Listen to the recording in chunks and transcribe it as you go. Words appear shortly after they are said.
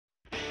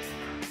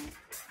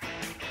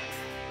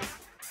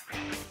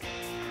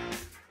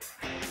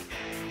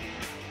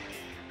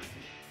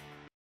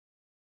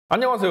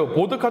안녕하세요.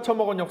 보드카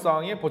처먹은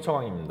역사왕의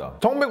보청왕입니다.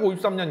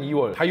 1953년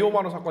 2월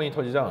다이오마루 사건이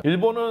터지자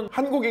일본은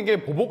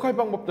한국에게 보복할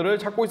방법들을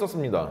찾고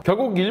있었습니다.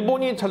 결국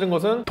일본이 찾은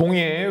것은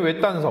동해의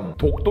외딴 섬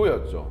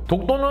독도였죠.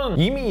 독도는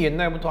이미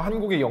옛날부터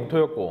한국의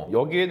영토였고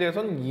여기에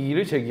대해서는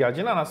이의를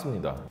제기하진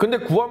않았습니다. 근데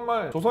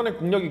구한말 조선의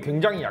국력이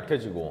굉장히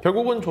약해지고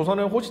결국은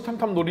조선을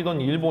호시탐탐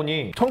노리던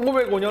일본이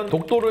 1905년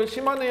독도를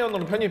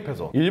시마네현으로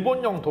편입해서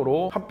일본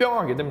영토로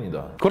합병하게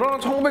됩니다. 그러나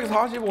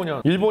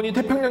 1945년 일본이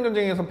태평양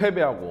전쟁에서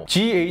패배하고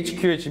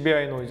GHQ의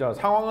지배하에 놓이자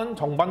상황은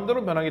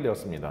정반대로 변하게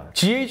되었습니다.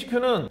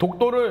 GHQ는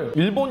독도를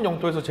일본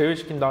영토에서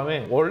제외시킨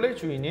다음에 원래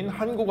주인인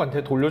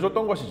한국한테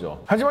돌려줬던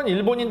것이죠. 하지만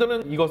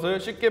일본인들은 이것을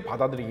쉽게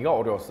받아들이기가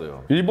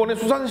어려웠어요. 일본의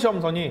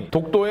수산시험선이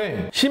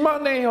독도에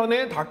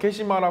시마네현의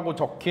다케시마라고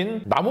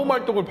적힌 나무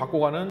말뚝을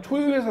받고 가는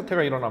초유의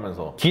사태가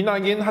일어나면서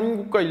기나긴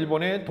한국과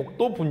일본의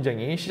독도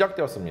분쟁이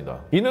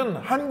시작되었습니다. 이는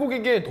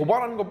한국에게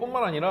도발하는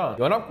것뿐만 아니라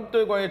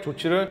연합국들과의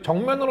조치를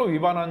정면으로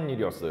위반하는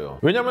일이었어요.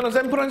 왜냐하면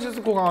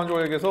샌프란시스코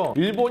강화조약에서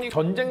일본이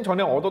전쟁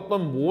전에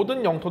얻었던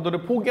모든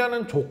영토들을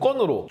포기하는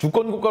조건으로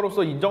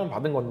주권국가로서 인정을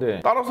받은 건데,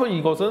 따라서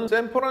이것은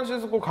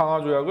샌프란시스코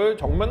강화조약을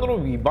정면으로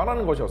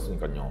위반하는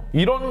것이었으니까요.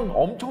 이런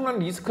엄청난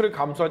리스크를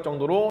감수할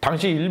정도로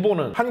당시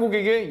일본은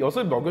한국에게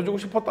엿을 먹여주고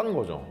싶었다는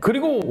거죠.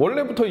 그리고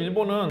원래부터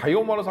일본은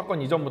다이오마루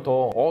사건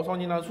이전부터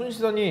어선이나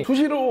순시선이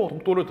수시로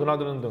독도를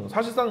드나드는 등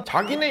사실상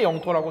자기네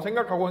영토라고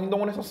생각하고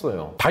행동을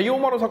했었어요.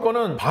 다이오마루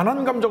사건은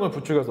반한 감정을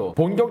부추겨서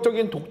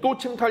본격적인 독도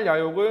침탈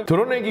야욕을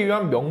드러내기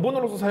위한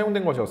명분으로서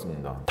사용된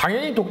것이었습니다.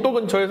 당연히 독도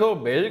근처에서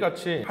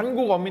매일같이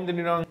한국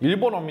어민들이랑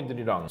일본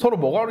어민들이랑 서로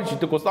머가리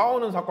쥐뜯고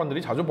싸우는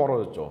사건들이 자주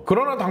벌어졌죠.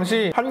 그러나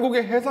당시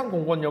한국의 해상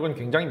공권력은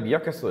굉장히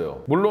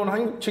미약했어요. 물론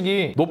한국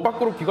측이 노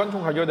밖으로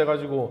기관총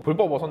가결돼가지고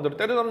불법 어선들을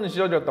때려잡는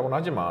시절이었다고는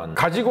하지만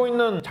가지고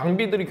있는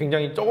장비들이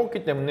굉장히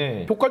적었기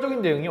때문에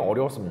효과적인 대응이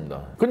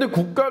어려웠습니다. 근데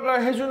국가가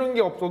해주는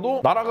게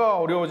없어도 나라가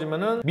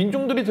어려워지면은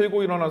민중들이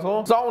들고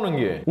일어나서 싸우는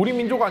게 우리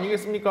민족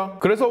아니겠습니까?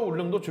 그래서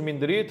울릉도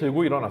주민들이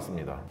들고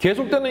일어났습니다.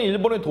 계속되는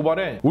일본의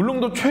도발에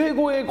울릉도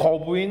최고의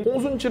거부인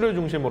홍순치를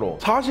중심으로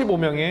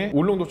 45명의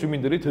울릉도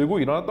주민들이 들고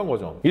일어났던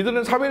거죠.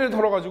 이들은 사비를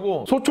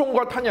털어가지고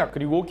소총과 탄약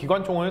그리고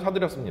기관총을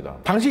사들였습니다.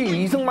 당시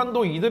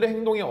이승만도 이들의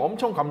행동에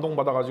엄청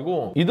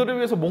감동받아가지고 이들을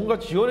위해서 뭔가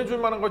지원해줄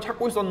만한 걸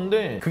찾고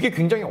있었는데 그게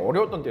굉장히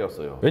어려웠던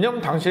때였어요.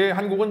 왜냐면 당시에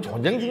한국은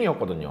전쟁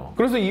중이었거든요.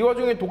 그래서 이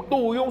와중에 독도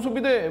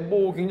의용수비대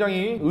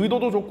굉장히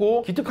의도도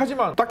좋고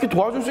기특하지만 딱히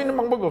도와줄 수 있는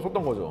방법이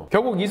없었던 거죠.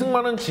 결국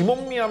이승만은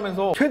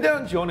지mon미하면서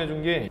최대한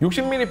지원해준 게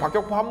 60mm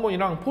박격포 한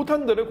문이랑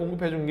포탄들을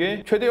공급해준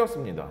게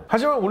최대였습니다.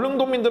 하지만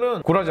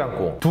울릉도민들은 굴하지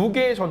않고 두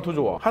개의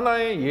전투조와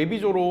하나의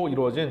예비조로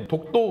이루어진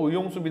독도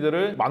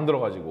의용수비대를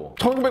만들어가지고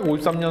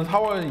 1953년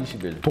 4월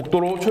 20일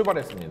독도로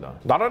출발했습니다.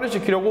 나라를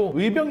지키려고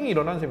의병이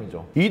일어난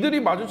셈이죠.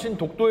 이들이 마주친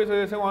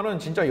독도에서의 생활은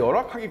진짜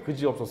열악하게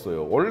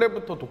그지없었어요.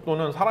 원래부터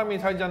독도는 사람이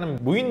살지 않는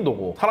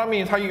무인도고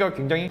사람이 살기가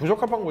굉장히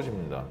부적합한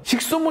곳입니다.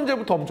 식수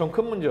문제부터 엄청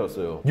큰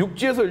문제였어요.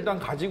 육지에서 일단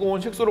가지고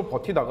온 식수로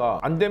버티다가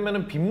안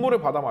되면은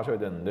빗물을 받아 마셔야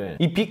되는데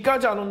이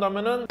비까지 안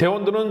온다면은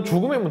대원들은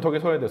죽음의 문턱에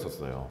서야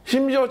됐었어요.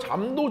 심지어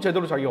잠도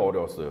제대로 자기가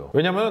어려웠어요.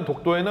 왜냐면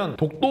독도에는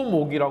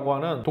독도모기라고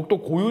하는 독도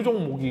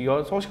고유종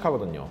모기가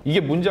서식하거든요. 이게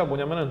문제가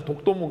뭐냐면은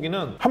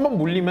독도모기는 한번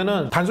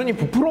물리면은 단순히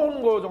부풀어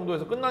오는 거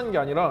정도에서 끝나는 게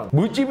아니라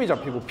물집이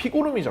잡히고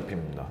피고름이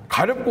잡힙니다.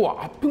 가렵고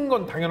아픈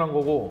건 당연한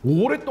거고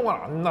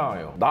오랫동안 안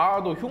나아요.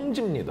 나아도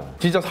흉집니다.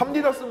 진짜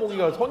 3디다스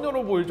모기가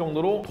선녀로 보일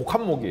정도로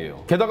독한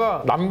모기예요.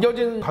 게다가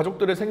남겨진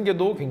가족들의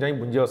생계도 굉장히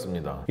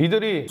문제였습니다.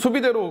 이들이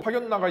수비대로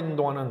파견 나가 있는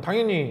동안은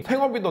당연히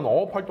생업이든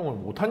어업 활동을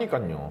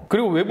못하니까요.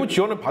 그리고 외부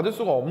지원을 받을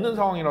수가 없는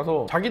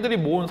상황이라서 자기들이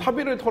모은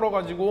사비를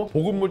털어가지고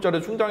보급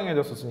물자를 충당해야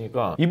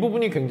됐었으니까 이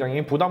부분이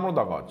굉장히 부담으로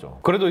다가왔죠.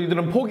 그래도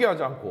이들은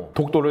포기하지 않고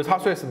독도를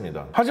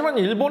사수했습니다. 하지만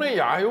일본의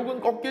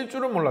야욕은 꺾일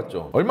줄은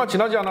몰랐죠. 얼마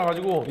지나지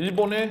않아가지고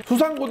일본의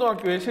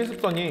수산고등학교의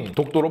실습선이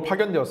독도로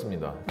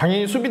파견되었습니다.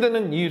 당연히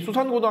수비대는 이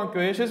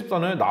수산고등학교의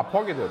실습선을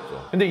납포하게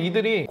되었죠. 근데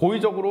이들이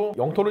고의적으로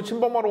영토를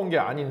침범하러 온 게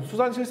아닌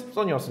수산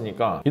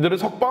실습선이었으니까 이들을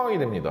석방하게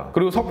됩니다.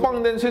 그리고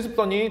석방된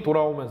실습선이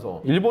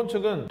돌아오면서 일본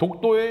측은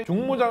독도에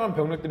중무장한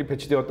병력들이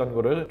배치되었다는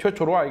것을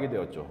최초로 알게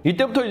되었죠.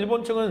 이때부터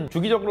일본 측은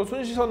주기적으로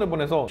순시선을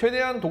보내서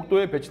최대한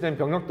독도에 배치된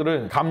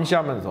병력들을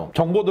감시하면서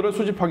정보들을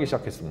수집하기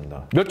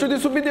시작했습니다. 몇 주 뒤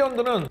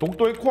수비대원들은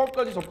독도의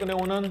코앞까지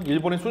접근해오는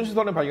일본의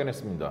순시선을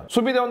발견했습니다.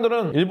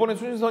 수비대원들은 일본의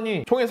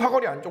순시선이 총의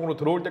사거리 안쪽으로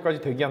들어올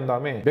때까지 대기한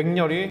다음에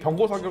맹렬히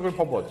경고사격을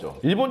퍼부었죠.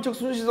 일본 측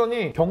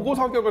순시선이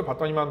경고사격을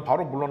받더니만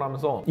바로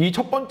물러나면서 이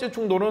첫 번째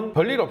충돌은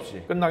별일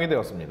없이 끝나게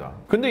되었습니다.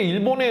 근데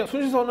일본의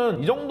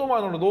순시선은 이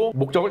정도만으로도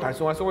목적을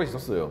달성할 수가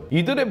있었어요.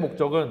 이들의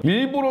목적은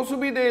일부러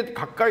수비대에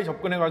가까이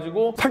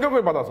접근해가지고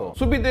사격을 받아서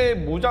수비대의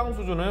무장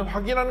수준을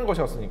확인하는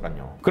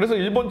것이었으니까요. 그래서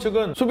일본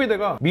측은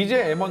수비대가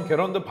미제 M1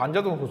 게런드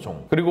반자동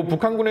소총 그리고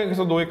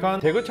북한군에게서 노획한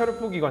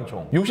대그차르프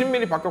기관총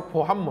 60mm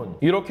박격포 한 문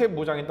이렇게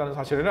무장했다는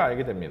사실을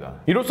알게 됩니다.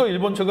 이로써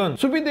일본 측은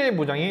수비대의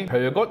무장이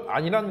별것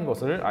아니라는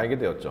것을 알게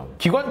되었죠.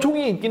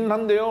 기관총이 있기는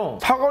한데요.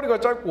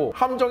 사거리가 짧고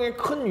함정에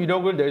큰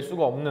위력을 낼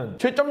수가 없는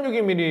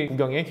 7.62mm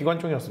구경의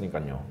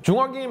기관총이었으니까요.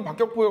 중화기인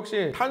박격포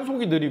역시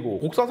탄속이 느리고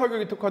곡사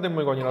사격이 특화된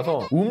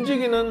물건이라서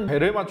움직이는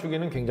배를 맞추는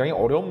맞추기는 굉장히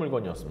어려운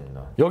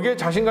물건이었습니다. 여기에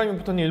자신감이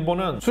붙은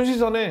일본은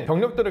순시선에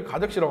병력들을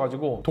가득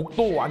실어가지고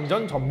독도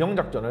완전 점령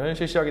작전을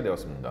실시하게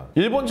되었습니다.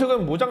 일본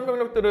측은 무장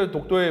병력들을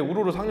독도에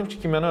우르르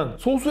상륙시키면은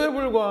소수에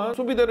불과한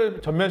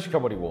수비대를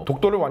전멸시켜버리고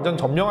독도를 완전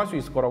점령할 수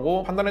있을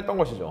거라고 판단했던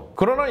것이죠.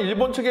 그러나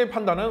일본 측의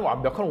판단은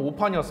완벽한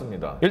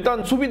오판이었습니다.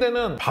 일단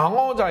수비대는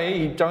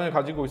방어자의 입장을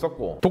가지고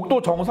있었고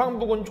독도 정상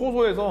부근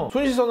초소에서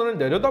순시선을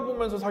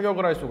내려다보면서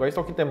사격을 할 수가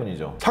있었기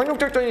때문이죠.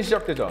 상륙작전이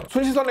시작되자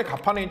순시선의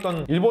갑판에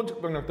있던 일본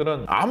측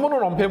병력들은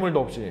아무런 엄폐물도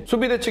없이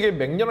수비대 측의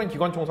맹렬한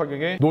기관총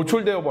사격에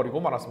노출되어 버리고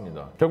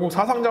말았습니다. 결국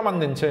사상자만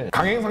낸 채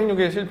강행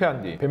상륙에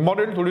실패한 뒤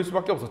뱃머리를 돌릴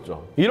수밖에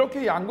없었죠.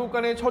 이렇게 양국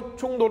간의 첫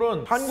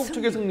충돌은 한국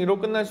측의 승리로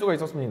끝날 수가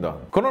있었습니다.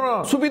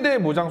 그러나 수비대의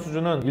무장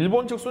수준은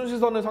일본 측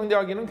순시선을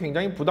상대하기는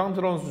굉장히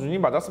부담스러운 수준이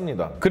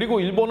맞았습니다. 그리고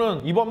일본은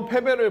이번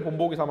패배를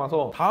본보기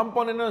삼아서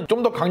다음번에는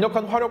좀 더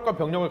강력한 화력과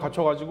병력을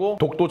갖춰가지고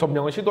독도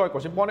점령을 시도할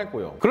것이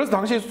뻔했고요. 그래서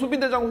당시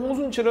수비대장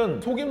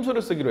홍순칠은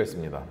속임수를 쓰기로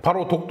했습니다.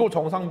 바로 독도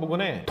정상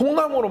부근에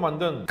통나무로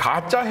만든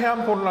가짜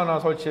해안포를 하나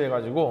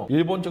설치해가지고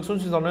일본 측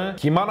순시선을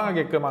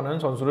기만하게끔 하는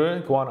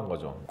전술을 교환한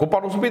거죠.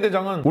 곧바로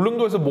수비대장은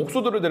울릉도에서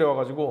목수들을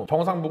데려와가지고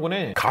정상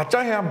부근에 가짜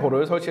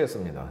해안포를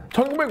설치했습니다.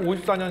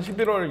 1954년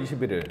 11월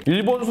 21일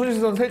일본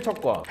순시선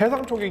 3척과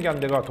해상 초계기 한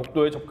대가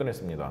독도에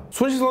접근했습니다.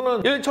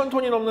 순시선은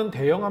 1,000톤이 넘는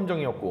대형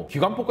함정이었고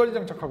기관포까지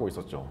장착하고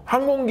있었죠.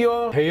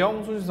 항공기와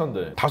대형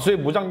순시선들, 다수의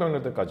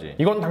무장병력들까지.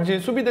 이건 당시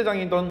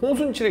수비대장이던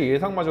홍순칠의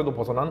예상마저도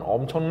벗어난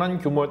엄청난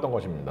규모였던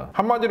것입니다.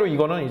 한마디로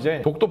이거는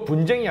이제 독도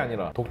분쟁이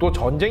아니라 독도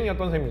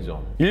전쟁이었던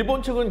셈이죠.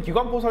 일본 측은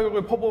기관포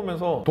사격을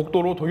퍼부으면서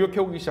독도로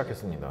돌격해오기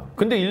시작했습니다.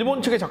 근데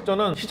일본 측의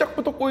작전은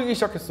시작부터 꼬이기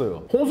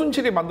시작했어요.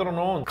 홍순칠이 만들어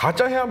놓은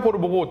가짜 해안포를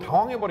보고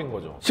당황해버린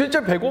거죠. 실제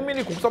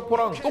 105mm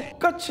곡사포랑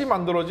똑같이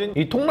만들어진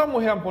이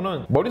통나무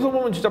해안포는 머리서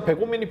보면 진짜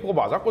 105mm 포가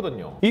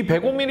맞았거든요. 이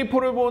 105mm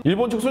포를 본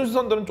일본 측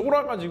순시선들은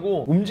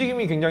쫄아가지고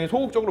움직임이 굉장히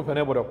소극적으로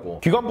변해버렸고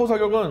기관포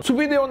사격은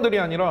수비대원들이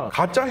아니라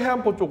가짜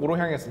해안포 쪽으로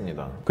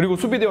향했습니다. 그리고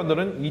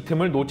수비대원들은 이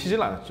틈을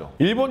놓치질 않았죠.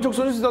 일본 측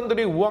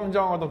순시선들이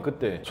우왕좌왕하던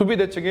그때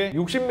수비대 측의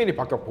 60mm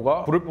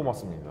박격포가 불을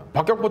뿜었습니다.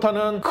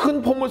 박격포탄은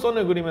큰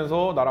포물선을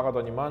그리면서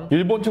날아가더니만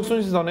일본 측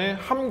순시선의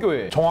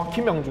함교에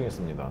정확히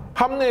명중했습니다.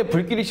 함내에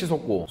불길이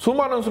치솟고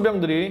수많은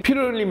수병들이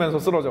피를 흘리면서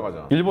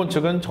쓰러져가자 일본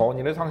측은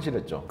전의를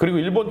상실했죠. 그리고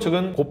일본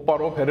측은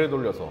곧바로 배를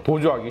돌려서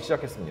도주하기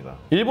시작했습니다.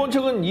 일본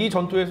측은 이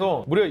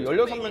전투에서 무려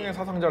 16명의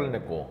사상자를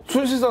냈고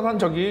순시선 한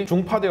척이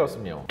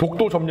중파되었으며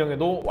독도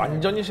점령에도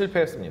완전히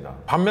실패했습니다.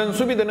 반면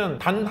수비대는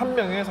단 한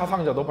명의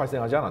사상자도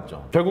발생하지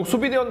않았죠. 결국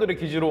수비대원들의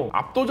기지로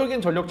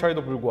압도적인 전력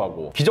차에도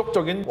불구하고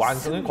기적적인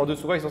완승을 거둘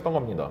수가 있었던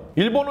겁니다.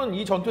 일본은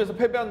이 전투에서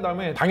패배한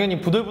다음에 당연히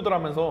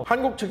부들부들하면서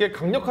한국 측에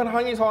강력한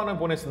항의 서한을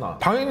보냈으나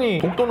당연히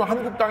독도는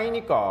한국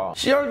땅이니까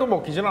씨알도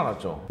먹히진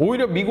않았죠.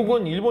 오히려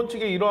미국은 일본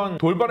측의 이러한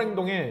돌발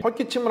행동에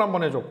헛기침을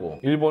한번 해줬고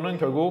일본은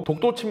결국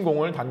독도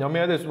침공을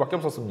단념해야 될 수밖에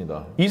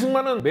없었습니다.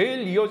 이승만은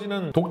매일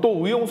이어지는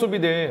독도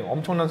의용수비대의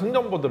엄청난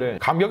승전보들에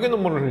감격의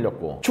눈물을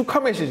흘렸고 축하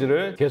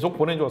메시지를 계속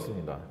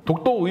보내주었습니다.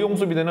 독도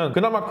의용수비대는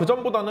그나마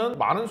그전보다는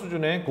많은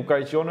수준의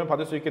국가의 지원을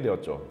받을 수 있게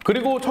되었죠.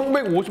 그리고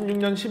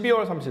 1956년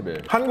 12월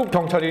 30일 한국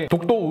경찰이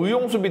독도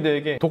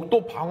의용수비대에게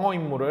독도 방어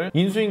임무를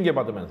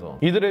인수인계받으면서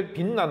이들의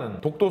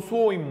빛나는 독도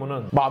수호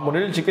임무는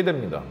마무리를 짓게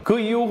됩니다. 그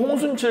이후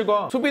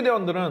홍순칠과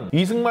수비대원들은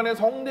이승만의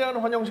성대한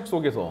환영식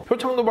속에서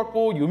표창도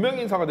받고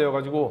유명인사가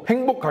되어가지고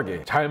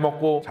행복하게 잘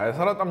먹고 잘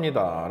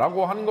살았답니다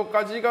라고 하는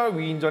것까지가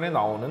위인전에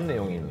나오는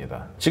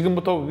내용입니다.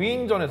 지금부터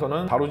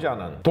위인전에서는 다루지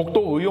않은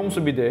독도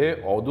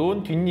의용수비대의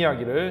어두운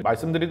뒷이야기를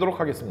말씀드리도록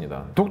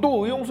하겠습니다.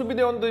 독도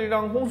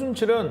의용수비대원들이랑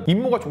홍순칠은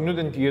임무가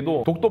종료된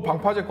뒤에도 독도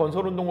방파제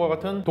건설운동과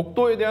같은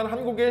독도에 대한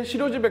한국의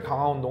실효지배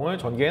강화운동을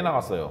전개해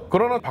나갔어요.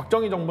 그러나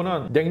박정희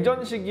정부는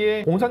냉전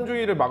시기에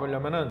공산주의를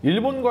막으려면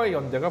일본과의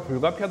연대가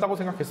불가피하다고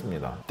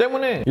생각했습니다.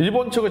 때문에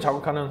일본 측을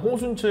자극하는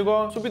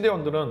홍순칠과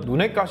수비대원들은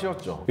눈의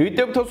가시였죠.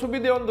 이때부터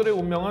수비대원들의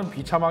운명은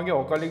비참하게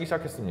엇갈리기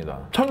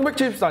시작했습니다.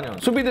 1974년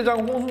수비대장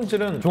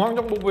홍순칠은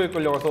중앙정보부에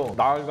끌려가서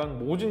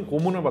나흘간 모진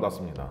고문을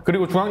받았습니다.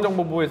 그리고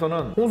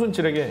중앙정보부에서는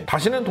홍순칠에게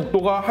다시는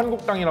독도가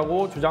한국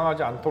땅이라고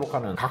주장하지 않도록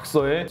하는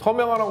각서에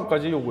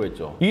서명하라고까지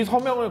요구했죠. 이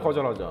서명을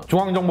거절하자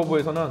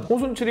중앙정보부에서는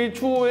홍순칠이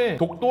추후에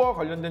독도와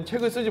관련된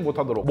책을 쓰지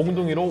못하도록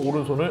몽둥이로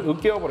오른손을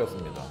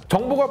으깨어버렸습니다.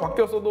 정부가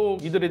바뀌었어도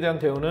이들에 대한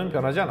대우는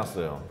변하지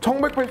않았어요.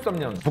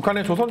 1983년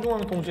북한의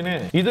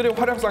조선중앙통신에 이들의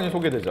활약상이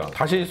소개되자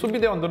다시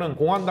수비대원들은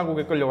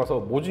공안당국에 끌려가서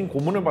모진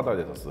고문을 받아야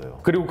됐었어요.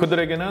 그리고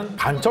그들에게는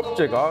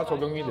간첩죄가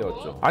적용이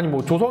되었죠. 아니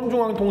뭐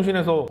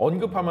조선중앙통신에서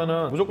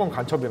언급하면은 무조건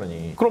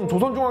간첩이라니. 그럼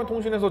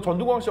조선중앙통신에서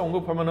전두광씨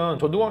언급하면은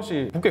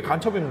전두광씨 북의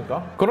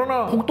간첩입니까?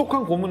 그러나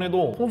혹독한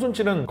고문에도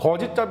홍순칠은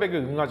거짓 자백에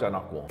응하지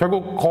않았고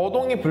결국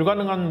거동이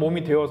불가능한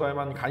몸이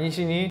되어서야만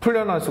간신히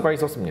풀려날 수가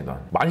있었습니다.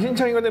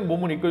 만신창이가 된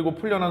몸을 이끌고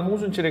풀려난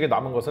홍순칠에게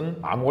남은 것은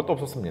아무것도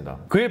없었습니다.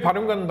 그의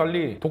발언과는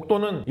달리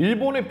독도는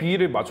일본의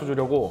비위를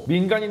맞춰주려고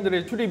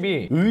민간인들의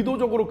출입이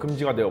의도적으로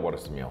금지가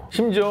되어버렸으며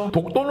심지어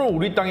독도는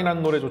우리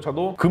땅이라는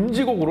노래조차도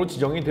금지곡으로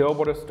지정이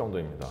되어버렸을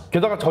정도입니다.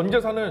 게다가 전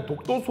재산을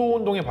독도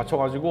수호운동에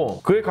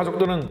바쳐가지고 그의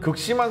가족들은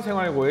극심한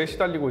생활고에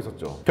시달리고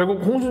있었죠.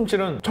 결국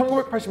홍순칠은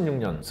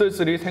 1986년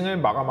쓸쓸히 생을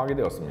마감하게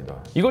되었습니다.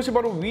 이것이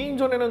바로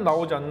위인전에는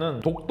나오지 않는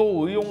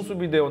독도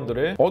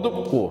의용수비대원들의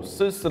어둡고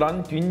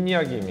쓸쓸한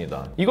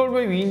뒷이야기입니다. 이걸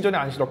왜 위인전에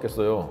안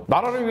실었겠어요?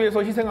 나라를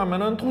위해서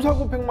희생하면은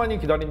토사구 팽만이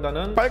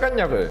기다린다는 빨간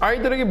약을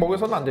아이들에게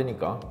먹여서는 안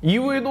되니까.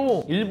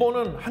 이후에도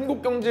일본은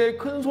한국 경제에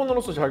큰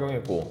손으로서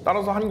작용했고,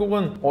 따라서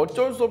한국은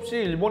어쩔 수 없이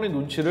일본의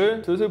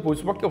눈치를 슬슬 볼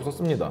수밖에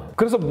없었습니다.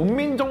 그래서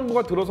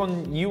문민정부가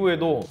들어선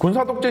이후에도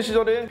군사독재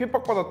시절에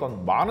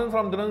핍박받았던 많은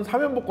사람들은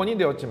사면복권이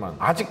되었지만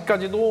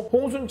아직까지도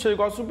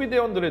홍순칠과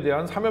수비대원들에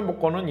대한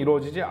사면복권은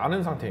이루어지지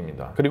않은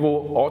상태입니다.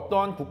 그리고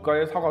어떠한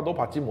국가의 사과도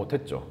받지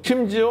못했죠.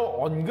 심지어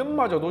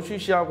언급마저도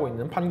쉬쉬하고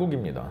있는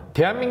판국입니다.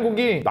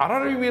 대한민국이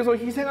나라를 위해서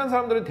희생한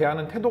사람들을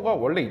대하는 태도가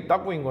원래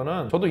있다고인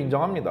거는 저도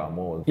인정합니다.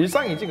 뭐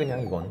일상이지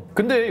그냥 이건.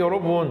 근데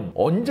여러분,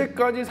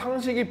 언제까지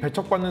상식이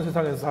배척받는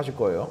세상에서 사실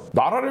거예요?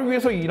 나라를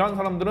위해서 일한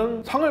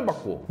사람들은 상을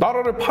받고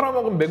나라를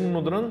팔아먹은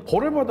매국노들은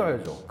벌을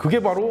받아야죠. 그게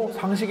바로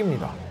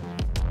상식입니다.